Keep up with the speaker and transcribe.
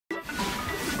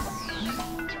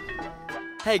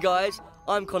Hey guys,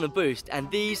 I'm Connor Boost and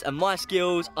these are my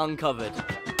skills uncovered.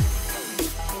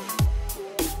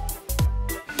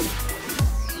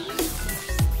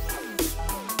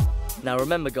 Now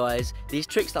remember guys, these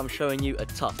tricks that I'm showing you are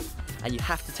tough and you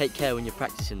have to take care when you're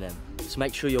practicing them. So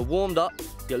make sure you're warmed up,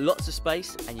 you've got lots of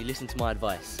space and you listen to my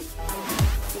advice.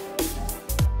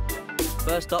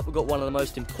 First up, we've got one of the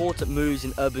most important moves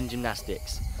in urban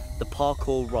gymnastics, the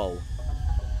parkour roll.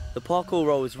 The parkour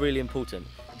roll is really important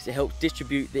because it helps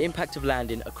distribute the impact of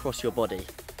landing across your body.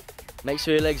 Make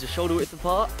sure your legs are shoulder width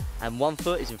apart and one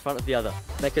foot is in front of the other.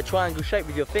 Make a triangle shape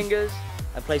with your fingers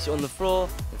and place it on the floor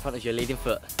in front of your leading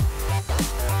foot.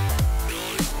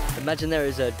 Imagine there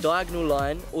is a diagonal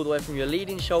line all the way from your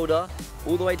leading shoulder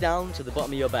all the way down to the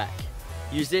bottom of your back.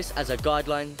 Use this as a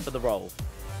guideline for the roll.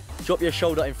 Drop your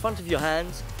shoulder in front of your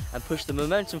hands and push the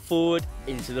momentum forward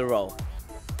into the roll.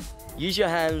 Use your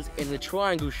hands in the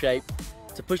triangle shape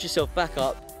to push yourself back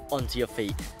up onto your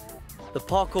feet. The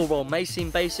parkour roll may seem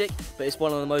basic, but it's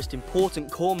one of the most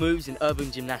important core moves in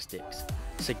urban gymnastics.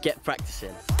 So get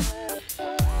practicing.